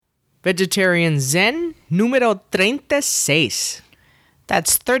Vegetarian Zen número 36.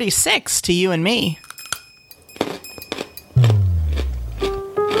 That's 36 to you and me.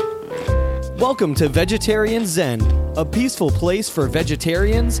 Welcome to Vegetarian Zen, a peaceful place for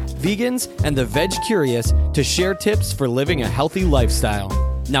vegetarians, vegans, and the veg curious to share tips for living a healthy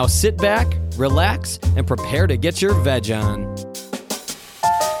lifestyle. Now sit back, relax, and prepare to get your veg on.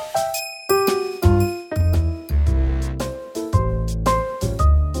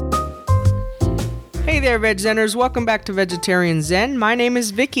 Hey there, Veg Zeners. Welcome back to Vegetarian Zen. My name is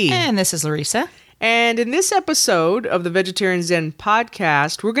Vicky. And this is Larissa. And in this episode of the Vegetarian Zen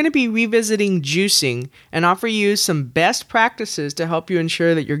podcast, we're going to be revisiting juicing and offer you some best practices to help you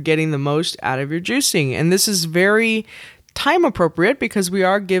ensure that you're getting the most out of your juicing. And this is very time appropriate because we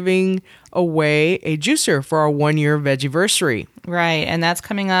are giving away a juicer for our 1-year vegiversary. Right, and that's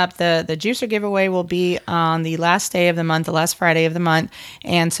coming up. The juicer giveaway will be on the last day of the month, the last Friday of the month,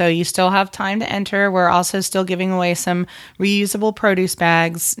 and so you still have time to enter. We're also still giving away some reusable produce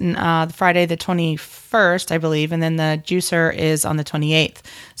bags Friday the 21st, I believe, and then the juicer is on the 28th.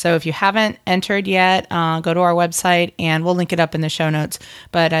 So if you haven't entered yet, go to our website, and we'll link it up in the show notes.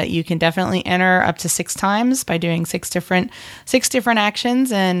 But you can definitely enter up to 6 times by doing six different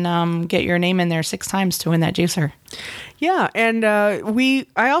actions and get your name in there 6 times to win that juicer. Yeah, and I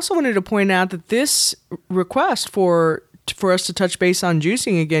also wanted to point out that this request for us to touch base on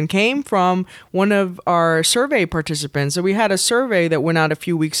juicing again came from one of our survey participants. So we had a survey that went out a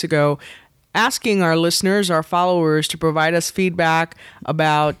few weeks ago asking our listeners, our followers, to provide us feedback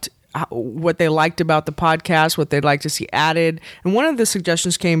about what they liked about the podcast, what they'd like to see added. And one of the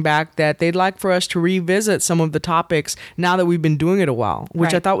suggestions came back that they'd like for us to revisit some of the topics now that we've been doing it a while,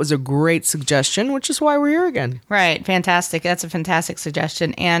 which right. I thought was a great suggestion, which is why we're here again. Right. Fantastic. That's a fantastic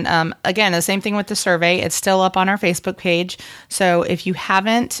suggestion. And again, the same thing with the survey. It's still up on our Facebook page. So if you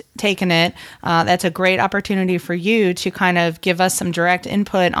haven't taken it, that's a great opportunity for you to kind of give us some direct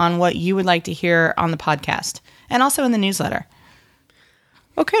input on what you would like to hear on the podcast and also in the newsletter.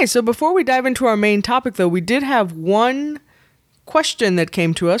 Okay, so before we dive into our main topic, though, we did have one question that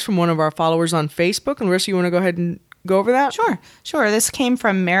came to us from one of our followers on Facebook. And Larissa, you want to go ahead and go over that? Sure. This came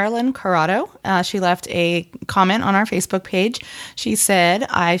from Marilyn Corrado. She left a comment on our Facebook page. She said,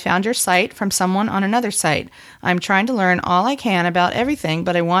 I found your site from someone on another site. I'm trying to learn all I can about everything,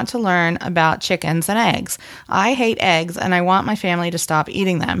 but I want to learn about chickens and eggs. I hate eggs, and I want my family to stop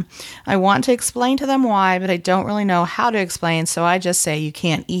eating them. I want to explain to them why, but I don't really know how to explain, so I just say you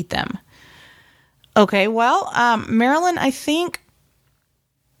can't eat them. Okay, well, Marilyn, I think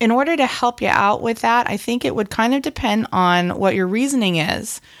in order to help you out with that, I think it would kind of depend on what your reasoning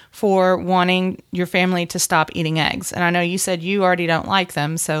is for wanting your family to stop eating eggs. And I know you said you already don't like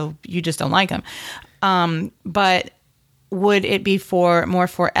them, so you just don't like them. But would it be more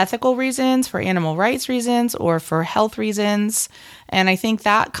for ethical reasons, for animal rights reasons, or for health reasons? And I think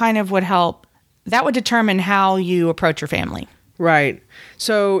that kind of would help. That would determine how you approach your family. Right.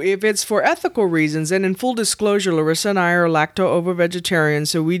 So if it's for ethical reasons, and in full disclosure, Larissa and I are lacto-ovo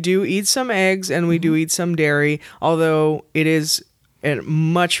vegetarians, so we do eat some eggs and we do eat some dairy, although it is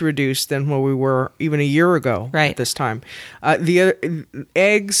much reduced than what we were even a year ago at this time. The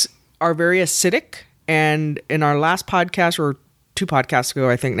eggs are very acidic, and in our last podcast, or 2 podcasts ago,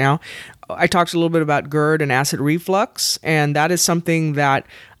 I think now, I talked a little bit about GERD and acid reflux, and that is something that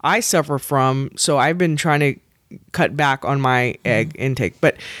I suffer from, so I've been trying to cut back on my egg intake.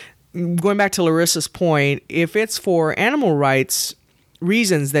 But going back to Larissa's point, if it's for animal rights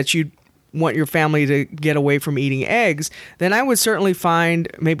reasons that you want your family to get away from eating eggs, then I would certainly find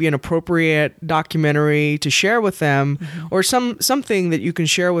maybe an appropriate documentary to share with them, or something that you can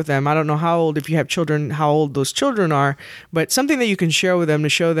share with them. I don't know how old, if you have children, how old those children are, but something that you can share with them to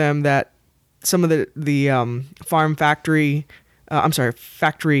show them that some of the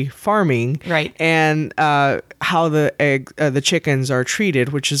factory farming, right, and how the chickens are treated,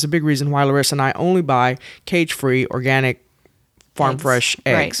 which is a big reason why Larissa and I only buy cage-free, organic, farm-fresh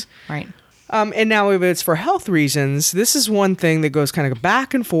eggs. Right. And now if it's for health reasons, this is one thing that goes kind of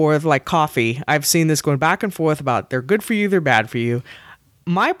back and forth, like coffee. I've seen this going back and forth about they're good for you, they're bad for you.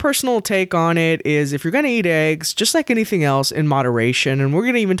 My personal take on it is if you're going to eat eggs, just like anything else, in moderation, and we're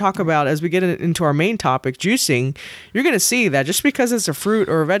going to even talk about, as we get into our main topic, juicing, you're going to see that just because it's a fruit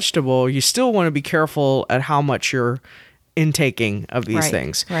or a vegetable, you still want to be careful at how much you're intaking of these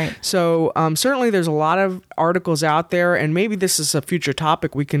things. Right. So certainly there's a lot of articles out there, and maybe this is a future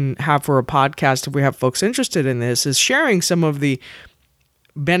topic we can have for a podcast if we have folks interested in this, is sharing some of the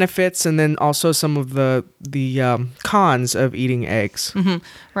benefits and then also some of the cons of eating eggs.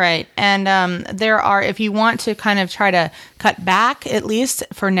 Right. And there are, if you want to kind of try to cut back, at least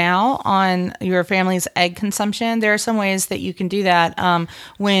for now, on your family's egg consumption, there are some ways that you can do that.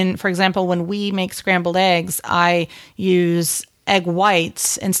 For example, when we make scrambled eggs, I use egg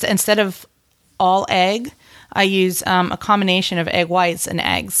whites instead of all egg. I use a combination of egg whites and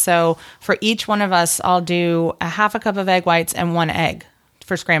eggs. So for each one of us, I'll do a half a cup of egg whites and 1 egg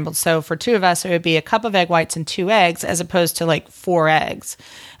for scrambled. So for 2 of us, it would be a cup of egg whites and 2 eggs as opposed to like 4 eggs.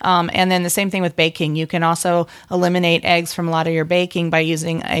 And then the same thing with baking. You can also eliminate eggs from a lot of your baking by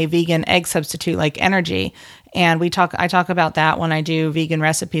using a vegan egg substitute like Energy. And I talk about that when I do vegan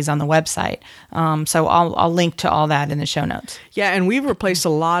recipes on the website. So I'll link to all that in the show notes. Yeah, and we've replaced a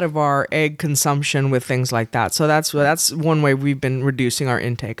lot of our egg consumption with things like that. So that's one way we've been reducing our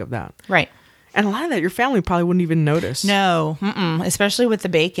intake of that. Right. And a lot of that your family probably wouldn't even notice. No, especially with the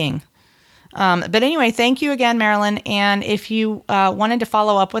baking. But anyway, thank you again, Marilyn. And if you wanted to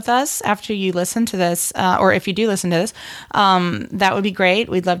follow up with us after you listen to this, or if you do listen to this, that would be great.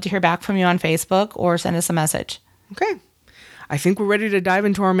 We'd love to hear back from you on Facebook or send us a message. Okay. I think we're ready to dive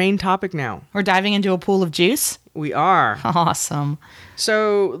into our main topic now. We're diving into a pool of juice? We are. Awesome.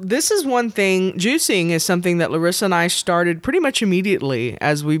 So this is one thing. Juicing is something that Larissa and I started pretty much immediately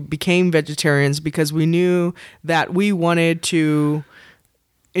as we became vegetarians because we knew that we wanted to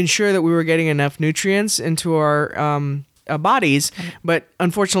ensure that we were getting enough nutrients into our bodies. But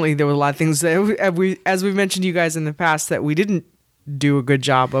unfortunately, there were a lot of things that as we've mentioned to you guys in the past, that we didn't do a good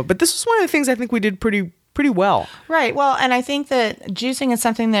job of. But this was one of the things I think we did pretty well. Right. Well, and I think that juicing is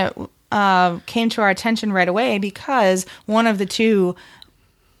something that came to our attention right away because one of the 2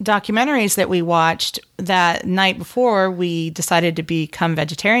 documentaries that we watched that night before we decided to become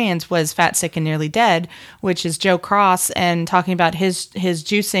vegetarians was Fat, Sick, and Nearly Dead, which is Joe Cross and talking about his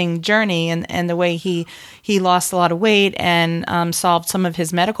juicing journey and the way he lost a lot of weight and solved some of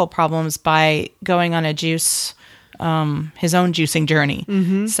his medical problems by going on his own juicing journey.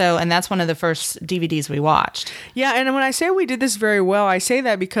 So, and that's one of the first DVDs we watched. Yeah, and when I say we did this very well, I say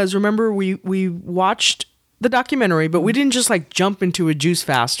that because remember we watched the documentary, but we didn't just like jump into a juice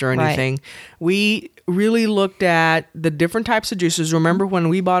fast or anything. Right. We really looked at the different types of juices. Remember when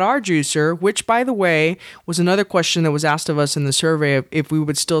we bought our juicer, which by the way was another question that was asked of us in the survey if we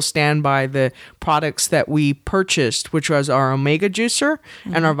would still stand by the products that we purchased, which was our Omega juicer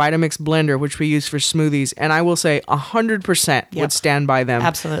and our Vitamix blender, which we use for smoothies. And I will say 100% would stand by them.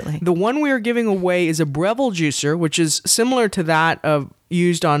 Absolutely. The one we are giving away is a Breville juicer, which is similar to that of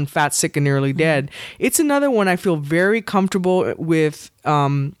used on Fat, Sick, and Nearly Dead. It's another one I feel very comfortable with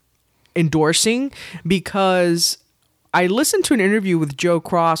endorsing because I listened to an interview with Joe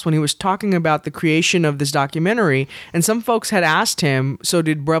Cross when he was talking about the creation of this documentary, and some folks had asked him, so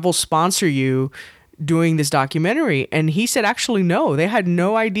did Breville sponsor you doing this documentary? And he said, actually, no. They had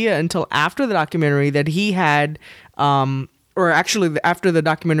no idea until after the documentary that he had, or actually after the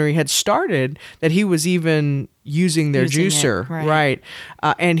documentary had started, that he was even using their juicer. Right.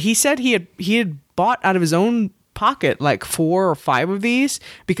 And he said he had bought out of his own pocket like 4 or 5 of these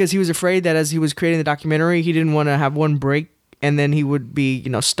because he was afraid that as he was creating the documentary, he didn't want to have one break and then he would be,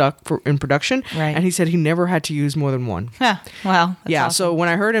 stuck in production. Right. And he said he never had to use more than one. Huh. Wow. Yeah. Awesome. So when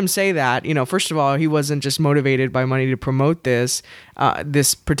I heard him say that, first of all, he wasn't just motivated by money to promote this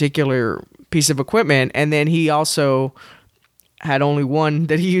particular piece of equipment. And then he also had only one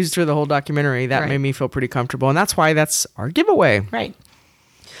that he used for the whole documentary. That made me feel pretty comfortable. And that's why that's our giveaway. Right.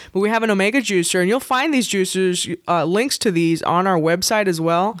 But we have an Omega juicer, and you'll find these juicers, links to these on our website as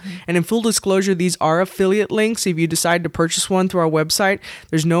well. And in full disclosure, these are affiliate links. If you decide to purchase one through our website,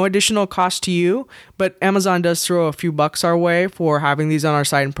 there's no additional cost to you, but Amazon does throw a few bucks our way for having these on our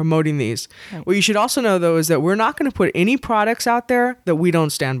site and promoting these. Right. What you should also know, though, is that we're not going to put any products out there that we don't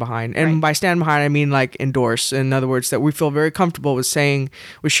stand behind. And by stand behind, I mean like endorse. In other words, that we feel very comfortable with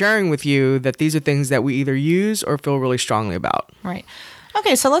sharing with you that these are things that we either use or feel really strongly about. Right.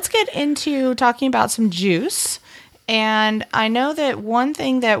 Okay, so let's get into talking about some juice. And I know that one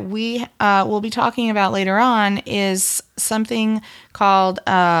thing that we will be talking about later on is something called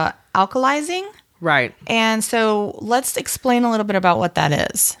alkalizing. Right. And so let's explain a little bit about what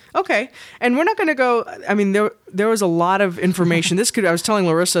that is. Okay. And we're not going to go, there was a lot of information. I was telling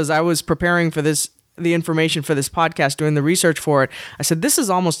Larissa as I was preparing for the information for this podcast, doing the research for it, I said, this is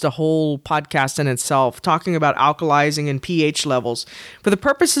almost a whole podcast in itself, talking about alkalizing and pH levels. For the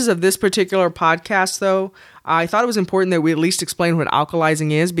purposes of this particular podcast, though, I thought it was important that we at least explain what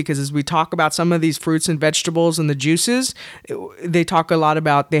alkalizing is, because as we talk about some of these fruits and vegetables and the juices, they talk a lot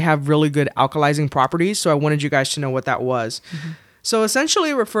about they have really good alkalizing properties. So I wanted you guys to know what that was. Mm-hmm. So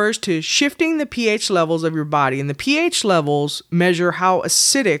essentially it refers to shifting the pH levels of your body, and the pH levels measure how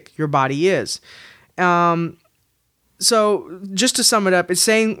acidic your body is. So just to sum it up, it's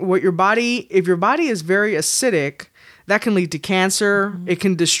saying if your body is very acidic, that can lead to cancer. It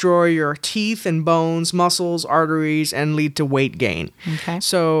can destroy your teeth and bones, muscles, arteries, and lead to weight gain. Okay.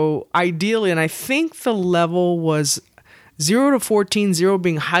 So ideally, and I think the level was 0 to 14, 0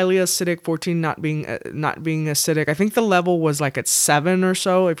 being highly acidic, 14 not being acidic. I think the level was like at 7 or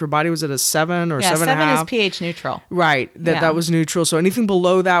so. If your body was at a 7 or 7.5. 7 is pH neutral. Right. That was neutral. So anything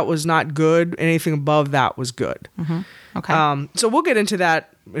below that was not good. Anything above that was good. Okay. So we'll get into that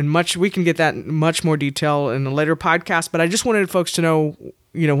we can get that in much more detail in a later podcast, but I just wanted folks to know,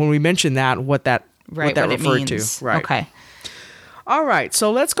 when we mentioned that, what that referred to. Right. Okay. All right,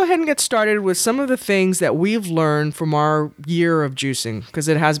 so let's go ahead and get started with some of the things that we've learned from our year of juicing, because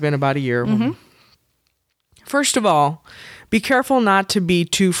it has been about a year. First of all, be careful not to be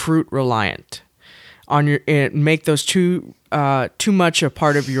too fruit reliant and make those too much a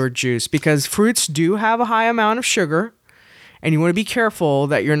part of your juice, because fruits do have a high amount of sugar, and you want to be careful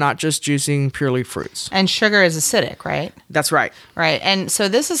that you're not just juicing purely fruits. And sugar is acidic, right? That's right. Right. And so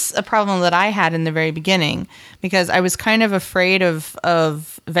this is a problem that I had in the very beginning, because I was kind of afraid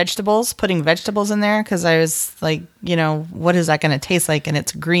of vegetables, putting vegetables in there, because I was like, what is that going to taste like? And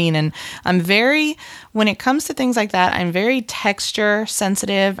it's green. And when it comes to things like that, I'm very texture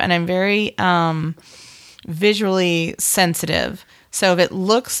sensitive, and I'm very visually sensitive. So if it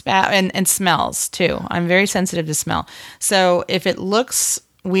looks bad, and smells too, I'm very sensitive to smell. So if it looks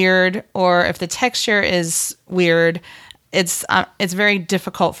weird, or if the texture is weird, it's very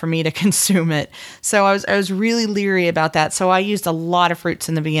difficult for me to consume it. So I was really leery about that. So I used a lot of fruits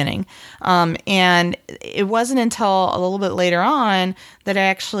in the beginning. And it wasn't until a little bit later on that I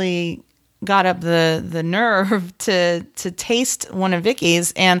actually got up the nerve to taste one of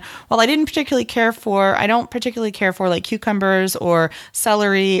Vicky's. And while I don't particularly care for like cucumbers or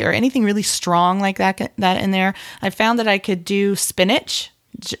celery or anything really strong like that in there, I found that I could do spinach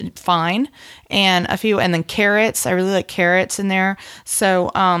fine, and then carrots. I really like carrots in there. So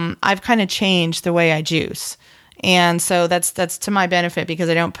I've kind of changed the way I juice. And so that's to my benefit, because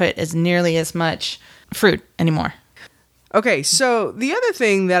I don't put as nearly as much fruit anymore. Okay, so the other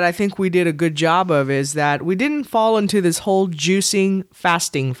thing that I think we did a good job of is that we didn't fall into this whole juicing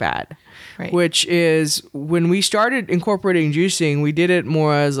fasting fad, right. Which is when we started incorporating juicing, we did it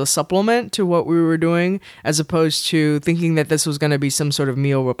more as a supplement to what we were doing, as opposed to thinking that this was going to be some sort of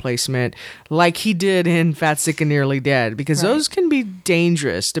meal replacement like he did in Fat, Sick, and Nearly Dead, because those can be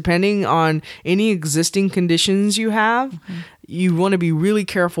dangerous depending on any existing conditions you have. You want to be really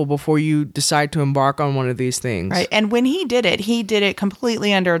careful before you decide to embark on one of these things. Right. And when he did it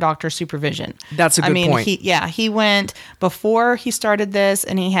completely under a doctor's supervision. That's a good point. He went before he started this,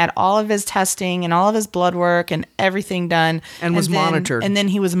 and he had all of his testing and all of his blood work and everything done. And was monitored. And then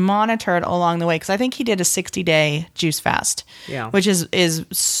he was monitored along the way, because I think he did a 60-day juice fast, which is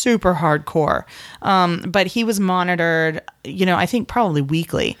super hardcore. But he was monitored, I think probably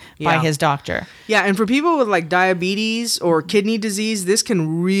weekly by his doctor. Yeah, and for people with like diabetes or kidney disease, this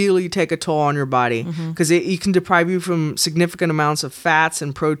can really take a toll on your body, because it can deprive you from significant amounts of fats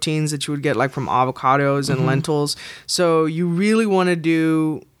and proteins that you would get like from avocados and lentils. So you really want to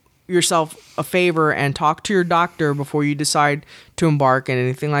do yourself a favor and talk to your doctor before you decide to embark in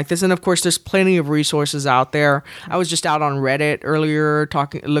anything like this. And of course, there's plenty of resources out there. I was just out on Reddit earlier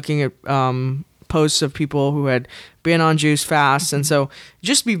looking at posts of people who had been on juice fasts, and so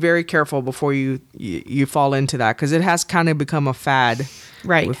just be very careful before you fall into that, because it has kind of become a fad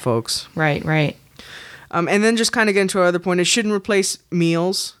with folks. Right. And then just kind of get into our other point, it shouldn't replace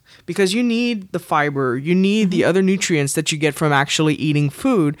meals, because you need the fiber, you need the other nutrients that you get from actually eating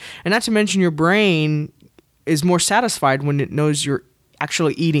food, and not to mention your brain is more satisfied when it knows you're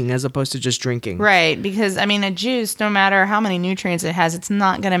actually eating as opposed to just drinking. Right, because a juice, no matter how many nutrients it has, it's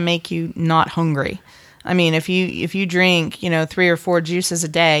not going to make you not hungry. If you drink, 3 or 4 juices a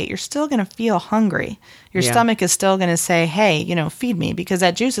day, you're still going to feel hungry. Your stomach is still going to say, hey, feed me, because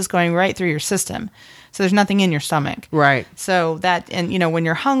that juice is going right through your system. So there's nothing in your stomach. Right. So that, and when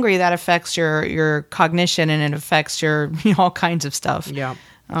you're hungry, that affects your cognition, and it affects your all kinds of stuff. Yeah.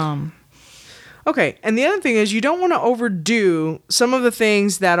 Okay, and the other thing is you don't want to overdo some of the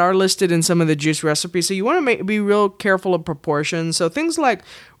things that are listed in some of the juice recipes. So you want to be real careful of proportions. So things like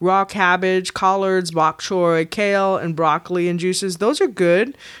raw cabbage, collards, bok choy, kale, and broccoli in juices, those are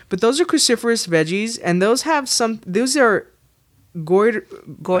good, but those are cruciferous veggies, and those are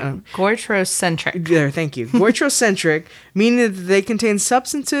Goitrocentric. There, thank you. Goitrocentric, meaning that they contain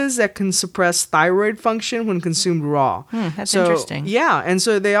substances that can suppress thyroid function when consumed raw. That's interesting. Yeah, and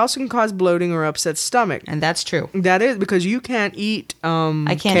so they also can cause bloating or upset stomach. And that's true. That is because you can't eat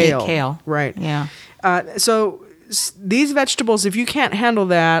I can't eat kale. Right. Yeah. So these vegetables, if you can't handle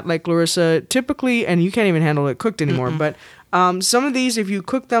that, like Larissa, typically, and you can't even handle it cooked anymore, but some of these, if you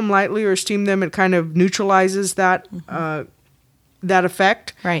cook them lightly or steam them, it kind of neutralizes that that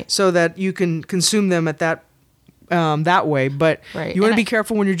effect, right? So that you can consume them at that way. But you want to be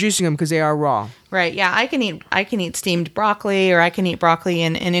careful when you're juicing them because they are raw. Right. Yeah. I can eat steamed broccoli, or I can eat broccoli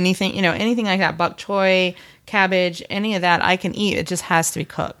and anything, anything like that, bok choy, cabbage, any of that I can eat. It just has to be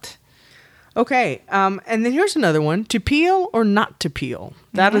cooked. Okay. And then here's another one: to peel or not to peel?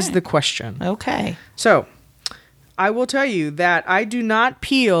 That is the question. Okay. So I will tell you that I do not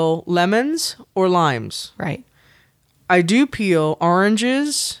peel lemons or limes. Right. I do peel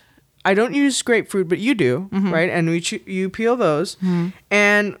oranges. I don't use grapefruit, but you do, right? And you peel those.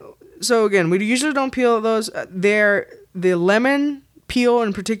 And so again, we usually don't peel those. The lemon peel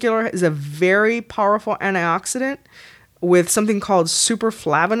in particular is a very powerful antioxidant with something called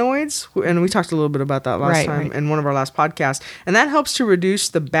superflavonoids, and we talked a little bit about that last time in one of our last podcasts, and that helps to reduce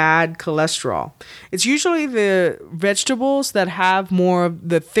the bad cholesterol. It's usually the vegetables that have more of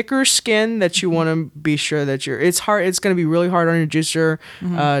the thicker skin that you want to be sure that it's going to be really hard on your juicer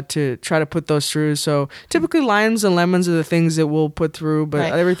to try to put those through. So typically limes and lemons are the things that we'll put through,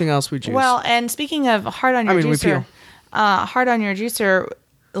 but everything else we juice. Well, and speaking of hard on your juicer,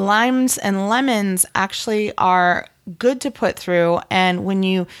 limes and lemons actually are good to put through, and when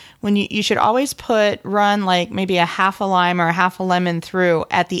you should always run like maybe a half a lime or a half a lemon through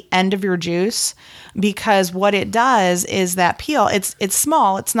at the end of your juice, because what it does is that peel, it's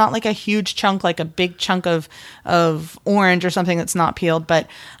small, it's not like a huge chunk, like a big chunk of orange or something that's not peeled, but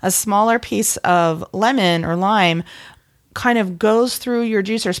a smaller piece of lemon or lime kind of goes through your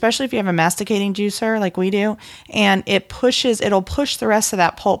juicer, especially if you have a masticating juicer like we do, and it'll push the rest of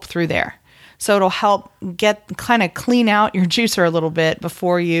that pulp through there. So it'll help kind of clean out your juicer a little bit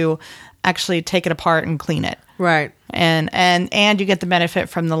before you actually take it apart and clean it. Right. And you get the benefit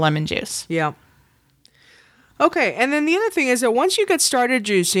from the lemon juice. Yeah. Okay, and then the other thing is that once you get started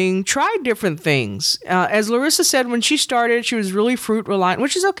juicing, try different things. As Larissa said, when she started, she was really fruit reliant,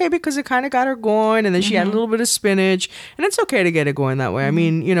 which is okay because it kind of got her going, and then she had a little bit of spinach, and it's okay to get it going that way. I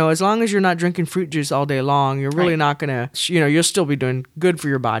mean, as long as you're not drinking fruit juice all day long, you're really not going to, you'll still be doing good for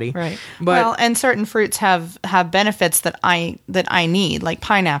your body. Right. But, and certain fruits have benefits that I need, like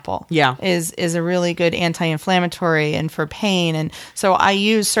pineapple. Yeah. Is a really good anti-inflammatory and for pain, and so I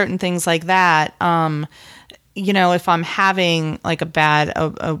use certain things like that. If I'm having like a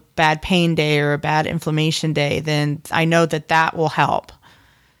bad pain day or a bad inflammation day, then I know that will help.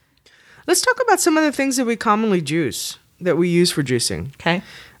 Let's talk about some of the things that we commonly juice, that we use for juicing.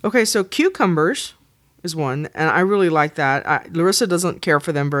 Okay, so cucumbers is one, and I really like that. Larissa doesn't care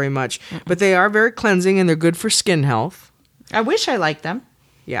for them very much, but they are very cleansing and they're good for skin health. I wish I liked them.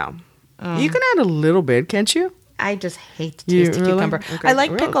 Yeah. You can add a little bit, can't you? I just hate the taste of cucumber. Okay. I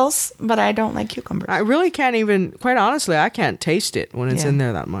like pickles, but I don't like cucumbers. I really can't even, quite honestly, I can't taste it when it's in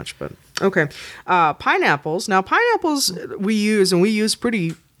there that much. But okay. Pineapples. Now, pineapples we use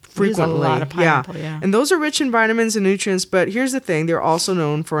pretty frequently. We use a lot of pineapple, yeah. And those are rich in vitamins and nutrients, but here's the thing. They're also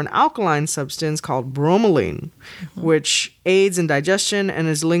known for an alkaline substance called bromelain, which aids in digestion and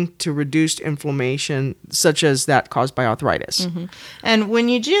is linked to reduced inflammation, such as that caused by arthritis. And when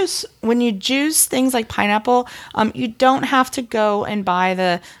you juice things like pineapple, you don't have to go and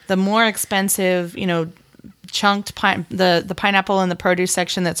buy the more expensive, chunked the pineapple in the produce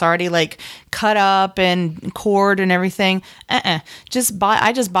section that's already like cut up and cored and everything. I just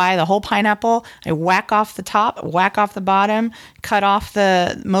buy the whole pineapple. I whack off the top, whack off the bottom, cut off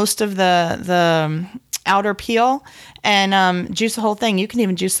most of the outer peel, and juice the whole thing. You can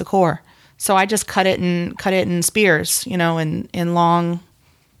even juice the core. So I just cut it in spears, in long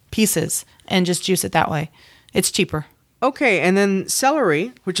pieces, and just juice it that way. It's cheaper. Okay, and then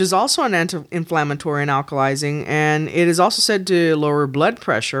celery, which is also an anti-inflammatory and alkalizing, and it is also said to lower blood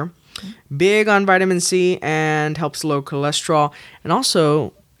pressure, big on vitamin C, and helps lower cholesterol, and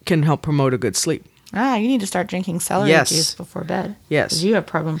also can help promote a good sleep. You need to start drinking celery juice before bed. Yes. Because you have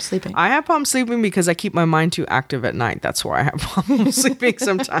problems sleeping. I have problems sleeping because I keep my mind too active at night. That's why I have problems sleeping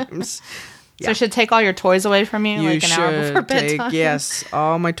sometimes. So I should take all your toys away from you like an hour before bedtime? Yes,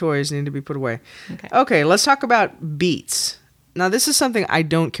 all my toys need to be put away. Okay, let's talk about beets. Now, this is something I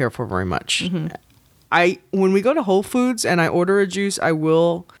don't care for very much. When we go to Whole Foods and I order a juice, I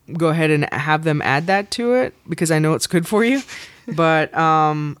will go ahead and have them add that to it because I know it's good for you. But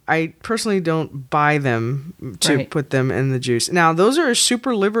I personally don't buy them to put them in the juice. Now, those are a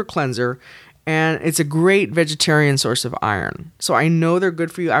super liver cleanser, and it's a great vegetarian source of iron. So I know they're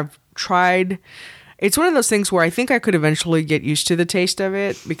good for you. I've tried. It's one of those things where I think I could eventually get used to the taste of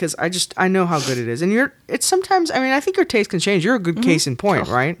it because I know how good it is. And it's sometimes, I mean, I think your taste can change. You're a good case in point,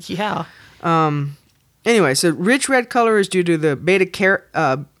 right? Yeah. Anyway, so rich red color is due to the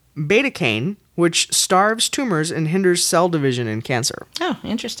beta-caine, which starves tumors and hinders cell division in cancer. Oh,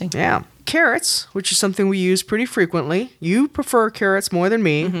 interesting. Yeah. Carrots, which is something we use pretty frequently. You prefer carrots more than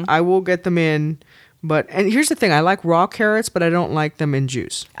me. Mm-hmm. I will get them in. And here's the thing. I like raw carrots, but I don't like them in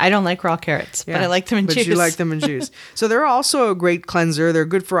juice. I don't like raw carrots, but I like them in juice. But you like them in juice. So they're also a great cleanser. They're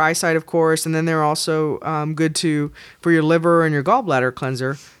good for eyesight, of course, and then they're also good for your liver and your gallbladder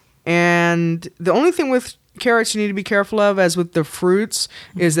cleanser. And the only thing with carrots you need to be careful of, as with the fruits,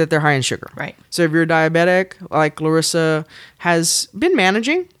 is that they're high in sugar. Right. So if you're diabetic, like Larissa has been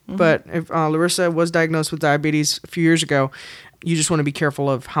managing, but if Larissa was diagnosed with diabetes a few years ago, you just want to be careful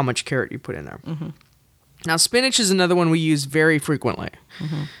of how much carrot you put in there. Mm-hmm. Now, spinach is another one we use very frequently.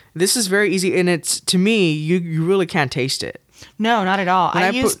 Mm-hmm. This is very easy, and it's, to me, you really can't taste it. No, not at all. I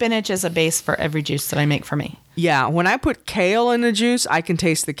use spinach as a base for every juice that I make for me. Yeah, when I put kale in a juice, I can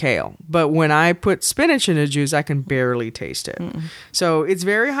taste the kale. But when I put spinach in a juice, I can barely taste it. Mm-mm. So it's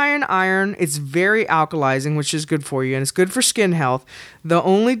very high in iron. It's very alkalizing, which is good for you, and it's good for skin health. The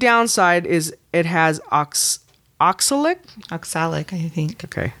only downside is it has oxalic, I think.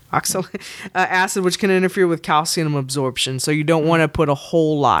 Okay. Oxalic acid, which can interfere with calcium absorption. So you don't want to put a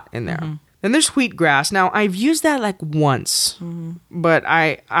whole lot in there. Mm-hmm. Then there's wheatgrass. Now, I've used that like once, but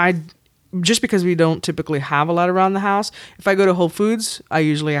I just because we don't typically have a lot around the house, if I go to Whole Foods, I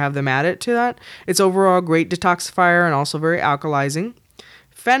usually have them add it to that. It's overall a great detoxifier and also very alkalizing.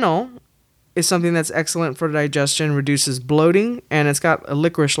 Fennel is something that's excellent for digestion, reduces bloating, and it's got a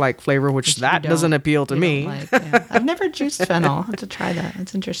licorice-like flavor, which that doesn't appeal to me. I've never juiced fennel. I'll have to try that.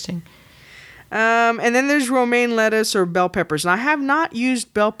 That's interesting. And then there's romaine lettuce or bell peppers. And I have not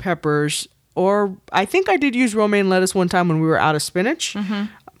used bell peppers, or I think I did use romaine lettuce one time when we were out of spinach. Mm-hmm.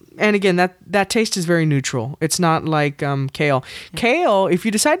 And again, that taste is very neutral. It's not like kale. Yeah. Kale, if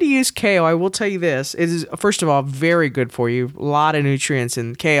you decide to use kale, I will tell you this. It is, first of all, very good for you. A lot of nutrients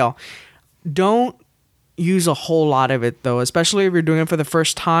in kale. Don't use a whole lot of it, though, especially if you're doing it for the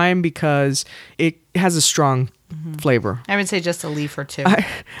first time, because it has a strong flavor. I would say just a leaf or two.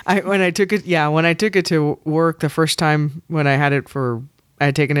 When I took it to work the first time when I had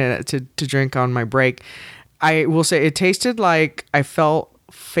taken it to drink on my break, I will say it tasted like I fell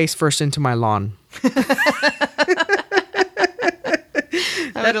face first into my lawn.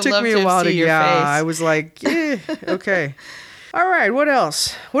 That took me a while to. Yeah, face. I was like, yeah, okay. All right, what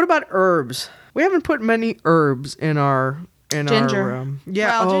else? What about herbs? We haven't put many herbs in our ginger.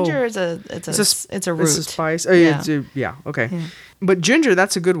 Ginger is a root. It's a spice. Oh, yeah. Okay. Yeah. But ginger,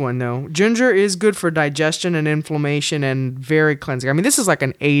 that's a good one though. Ginger is good for digestion and inflammation and very cleansing. I mean, this is like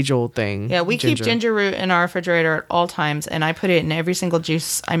an age-old thing. Yeah, we keep ginger root in our refrigerator at all times, and I put it in every single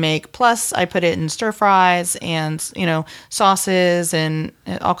juice I make. Plus, I put it in stir fries and sauces and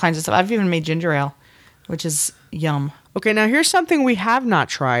all kinds of stuff. I've even made ginger ale, which is yum. Okay, now here's something we have not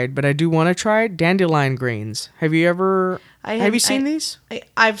tried, but I do want to try: dandelion greens. Have you ever? Have you seen these?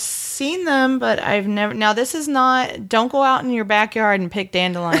 I've seen them, but I've never. Now, this is not. Don't go out in your backyard and pick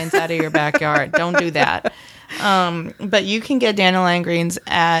dandelions out of your backyard. Don't do that. But you can get dandelion greens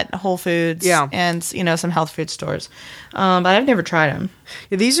at Whole Foods, and some health food stores. But I've never tried them.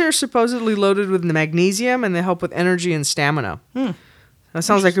 Yeah, these are supposedly loaded with magnesium, and they help with energy and stamina. That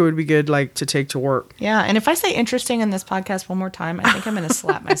sounds like it would be good, to take to work. Yeah, and if I say interesting in this podcast one more time, I think I'm going to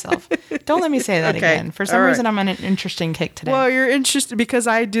slap myself. Don't let me say that again. For some reason, I'm on an interesting kick today. Well, you're interested because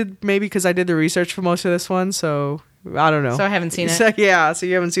I did the research for most of this one, so I don't know. So I haven't seen it? So you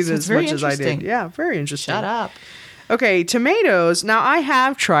haven't seen it as much as I did. Yeah, very interesting. Shut up. Okay, tomatoes. Now, I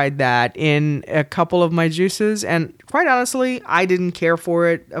have tried that in a couple of my juices, and quite honestly, I didn't care for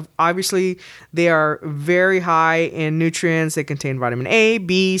it. Obviously, they are very high in nutrients. They contain vitamin A,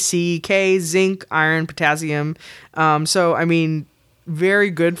 B, C, K, zinc, iron, potassium. So, I mean, very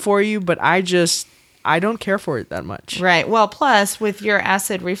good for you, but I don't care for it that much. Right. Well, plus, with your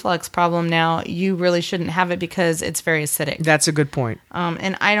acid reflux problem now, you really shouldn't have it because it's very acidic. That's a good point.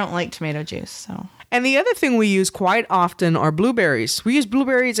 And I don't like tomato juice, so... And the other thing we use quite often are blueberries. We use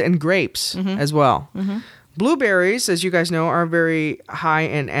blueberries and grapes as well. Mm-hmm. Blueberries, as you guys know, are very high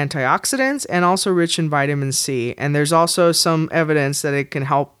in antioxidants and also rich in vitamin C. And there's also some evidence that it can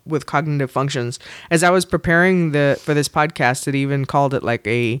help with cognitive functions. As I was preparing for this podcast, it even called it like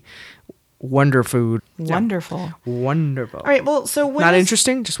wonder food. Wonderful. Wonderful. All right. Well, so Not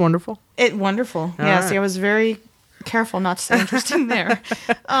interesting, just wonderful. Wonderful. Yeah. right. See, I was very careful not to say interesting there.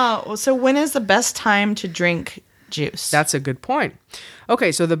 So when is the best time to drink juice? That's a good point.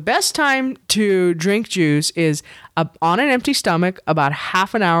 Okay, so the best time to drink juice is on an empty stomach about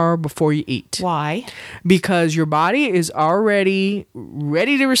half an hour before you eat. Why? Because your body is already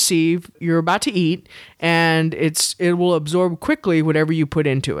ready to receive. You're about to eat, and it will absorb quickly whatever you put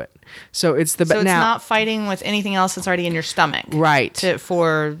into it. So it's the So it's now, not fighting with anything else that's already in your stomach, right?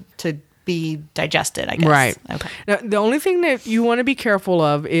 To be digested, I guess. Right. Okay. Now, the only thing that you want to be careful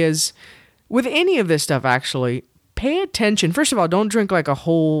of is with any of this stuff, actually, pay attention. First of all, don't drink like a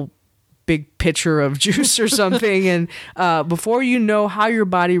whole big pitcher of juice or something and before you know how your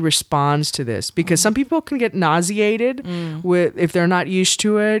body responds to this, because some people can get nauseated if they're not used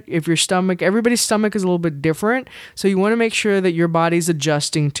to it. If your stomach, everybody's stomach is a little bit different, so you want to make sure that your body's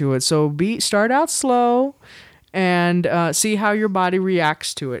adjusting to it. So start out slow and see how your body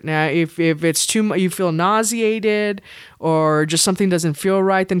reacts to it. Now, if it's too much, you feel nauseated or just something doesn't feel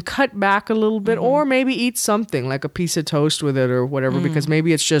right, then cut back a little bit, or maybe eat something like a piece of toast with it or whatever, because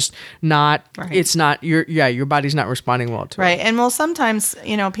maybe it's just not, it's not, your body's not responding well to it. Right. And well, sometimes,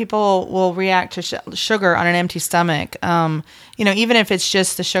 people will react to sugar on an empty stomach. Even if it's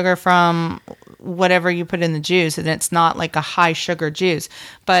just the sugar from whatever you put in the juice, and it's not like a high sugar juice,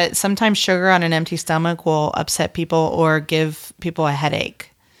 but sometimes sugar on an empty stomach will upset people or give people a headache.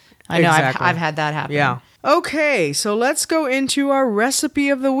 I know Exactly. I've had that happen. Yeah. Okay, so let's go into our recipe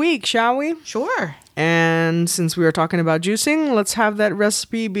of the week, shall we? Sure. And since we were talking about juicing, let's have that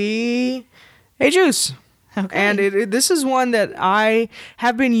recipe be a juice. Okay. And this is one that I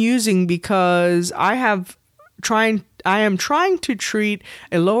have been using because I am trying to treat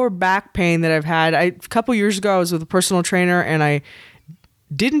a lower back pain that I've had. A couple years ago, I was with a personal trainer, and I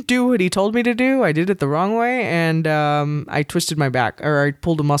didn't do what he told me to do. I did it the wrong way, and I twisted my back, or I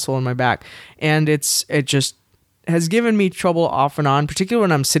pulled a muscle in my back, and it just has given me trouble off and on, particularly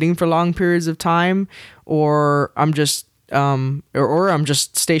when I'm sitting for long periods of time, or I'm just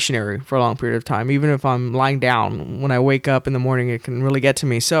stationary for a long period of time. Even if I'm lying down, when I wake up in the morning, it can really get to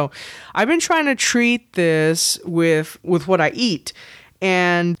me. So I've been trying to treat this with what I eat.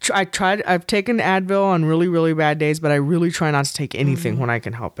 And I've taken Advil on really, really bad days, but I really try not to take anything when I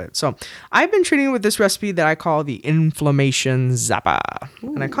can help it. So I've been treating it with this recipe that I call the Inflammation Zappa.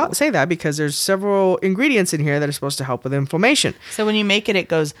 Ooh. And I say that because there's several ingredients in here that are supposed to help with inflammation. So when you make it, it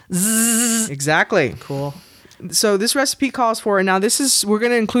goes zzz. Exactly. Cool. So this recipe calls for, and now we're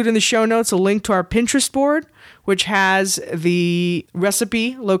going to include in the show notes a link to our Pinterest board, which has the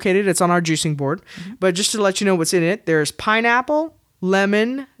recipe located. It's on our juicing board. Mm-hmm. But just to let you know what's in it, there's pineapple,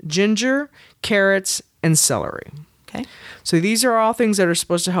 lemon, ginger, carrots, and celery. Okay. So these are all things that are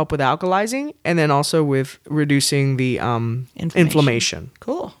supposed to help with alkalizing and then also with reducing the inflammation.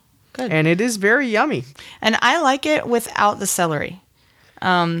 Cool. Good. And it is very yummy. And I like it without the celery.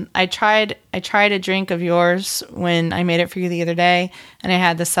 I tried a drink of yours when I made it for you the other day, and I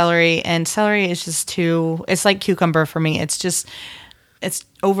had the celery, and celery is just it's like cucumber for me. It's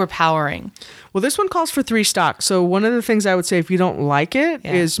overpowering. Well, this one calls for 3 stalks. So one of the things I would say if you don't like it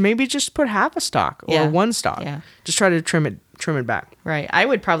is maybe just put half a stalk or 1 stalk. Yeah. Just try to trim it back. Right. I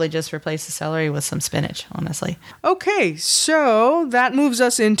would probably just replace the celery with some spinach, honestly. Okay, so that moves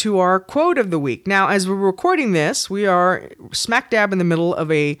us into our quote of the week. Now, as we're recording this, we are smack dab in the middle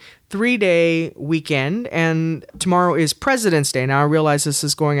of a 3-day weekend, and tomorrow is President's Day. Now, I realize this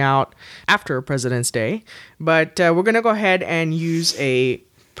is going out after President's Day, but we're going to go ahead and use a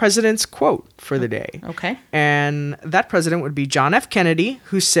president's quote for the day. Okay. And that president would be John F. Kennedy,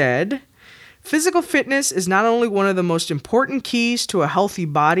 who said, "Physical fitness is not only one of the most important keys to a healthy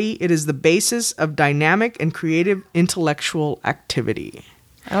body, it is the basis of dynamic and creative intellectual activity."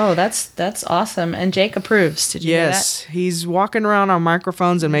 Oh, that's awesome. And Jake approves. Did you hear that? Yes, he's walking around on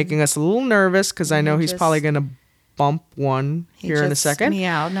microphones and making us a little nervous because I know he's probably going to bump one here in a second.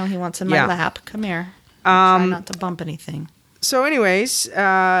 Yeah, no, he wants in my lap. Come here. Try not to bump anything. So anyways,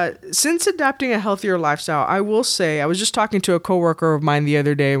 since adopting a healthier lifestyle, I will say, I was just talking to a coworker of mine the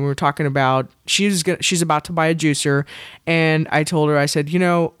other day, and we were talking about, she's about to buy a juicer, and I told her, I said,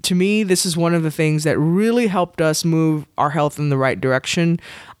 to me, this is one of the things that really helped us move our health in the right direction.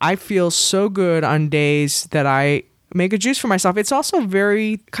 I feel so good on days that I make a juice for myself. It's also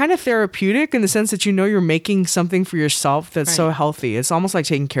very kind of therapeutic in the sense that you're making something for yourself that's so healthy. It's almost like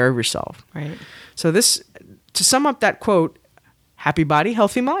taking care of yourself. Right. So to sum up that quote, happy body,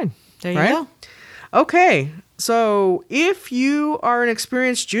 healthy mind. There you go. Okay, so if you are an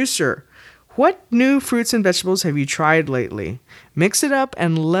experienced juicer, What new fruits and vegetables have you tried lately? Mix it up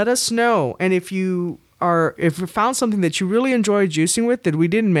and let us know. And if you found something that you really enjoy juicing with that we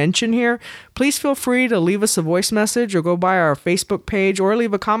didn't mention here, please feel free to leave us a voice message or go by our Facebook page or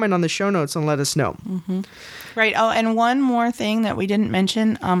leave a comment on the show notes and let us know. Mm-hmm. Right. Oh, and one more thing that we didn't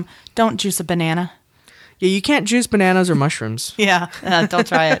mention, don't juice a banana. Yeah, you can't juice bananas or mushrooms. Yeah, don't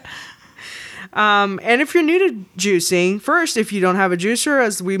try it. And if you're new to juicing, first, if you don't have a juicer,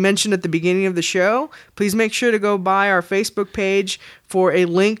 as we mentioned at the beginning of the show, please make sure to go by our Facebook page for a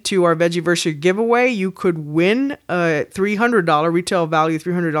link to our Vegiversary giveaway. You could win a $300 retail value,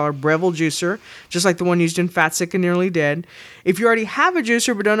 $300 Breville juicer, just like the one used in Fat, Sick, and Nearly Dead. If you already have a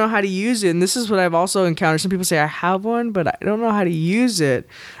juicer but don't know how to use it, and this is what I've also encountered, some people say, I have one, but I don't know how to use it.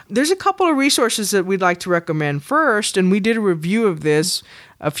 There's a couple of resources that we'd like to recommend first, and we did a review of this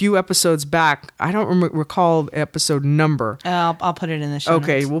a few episodes back. I don't recall the episode number. I'll put it in the show notes.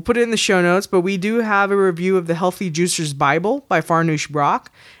 Okay, we'll put it in the show notes, but we do have a review of the Healthy Juicer's Bible by Farnoosh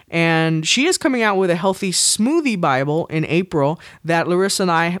Brock, and she is coming out with a Healthy Smoothie Bible in April that Larissa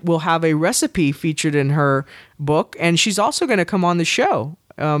and I will have a recipe featured in her book, and she's also going to come on the show.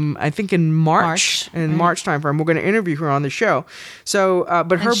 I think in March time frame, we're going to interview her on the show. So,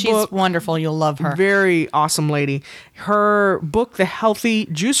 but her she's book, wonderful. You'll love her. Very awesome lady. Her book, The Healthy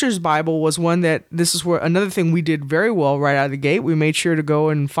Juicer's Bible, was one that this is where another thing we did very well right out of the gate. We made sure to go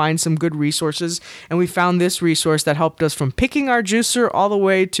and find some good resources, and we found this resource that helped us from picking our juicer all the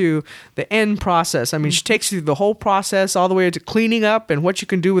way to the end process. I mean, she takes you through the whole process all the way to cleaning up and what you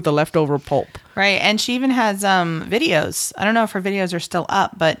can do with the leftover pulp. Right, and she even has videos. I don't know if her videos are still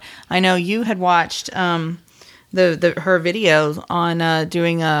up, but I know you had watched her videos on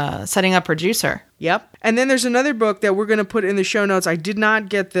setting up her juicer. Yep. And then there's another book that we're going to put in the show notes. I did not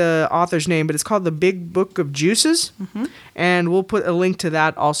get the author's name, but it's called The Big Book of Juices. Mm-hmm. And we'll put a link to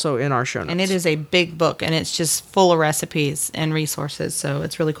that also in our show notes. And it is a big book, and it's just full of recipes and resources, so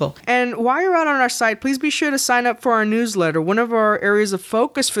it's really cool. And while you're out on our site, please be sure to sign up for our newsletter. One of our areas of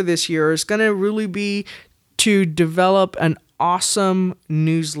focus for this year is going to really be to develop an awesome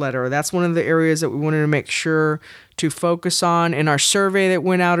newsletter. That's one of the areas that we wanted to make sure to focus on. In our survey that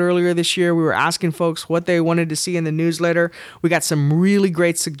went out earlier this year, we were asking folks what they wanted to see in the newsletter. We got some really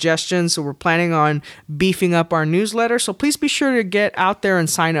great suggestions, so we're planning on beefing up our newsletter. So please be sure to get out there and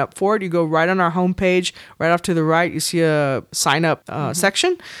sign up for it. You go right on our homepage, right off to the right, you see a sign up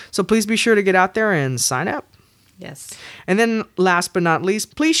section. So please be sure to get out there and sign up. Yes. And then last but not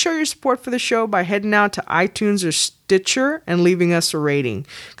least, please show your support for the show by heading out to iTunes or Stitcher and leaving us a rating.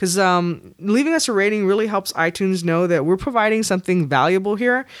 Because leaving us a rating really helps iTunes know that we're providing something valuable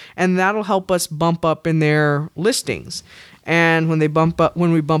here, and that'll help us bump up in their listings. And when we bump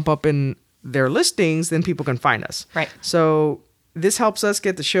up in their listings, then people can find us. Right. So this helps us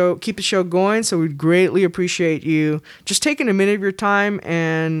keep the show going, so we'd greatly appreciate you just taking a minute of your time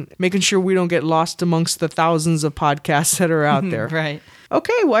and making sure we don't get lost amongst the thousands of podcasts that are out there. Right.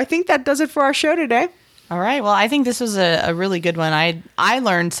 Okay, well, I think that does it for our show today. All right. Well, I think this was a really good one. I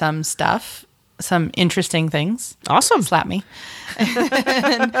learned some stuff, some interesting things. Awesome. Slap me.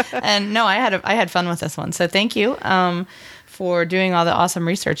 and no, I had fun with this one. So thank you for doing all the awesome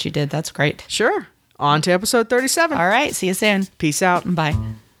research you did. That's great. Sure. On to episode 37. All right. See you soon. Peace out. Bye.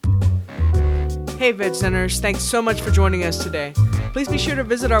 Hey, Veg Centers. Thanks so much for joining us today. Please be sure to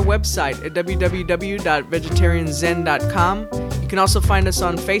visit our website at www.vegetarianzen.com. You can also find us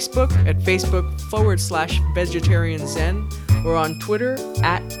on Facebook at Facebook.com/VegetarianZen or on Twitter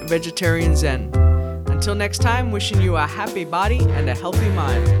 @VegetarianZen. Until next time, wishing you a happy body and a healthy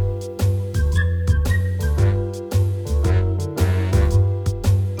mind.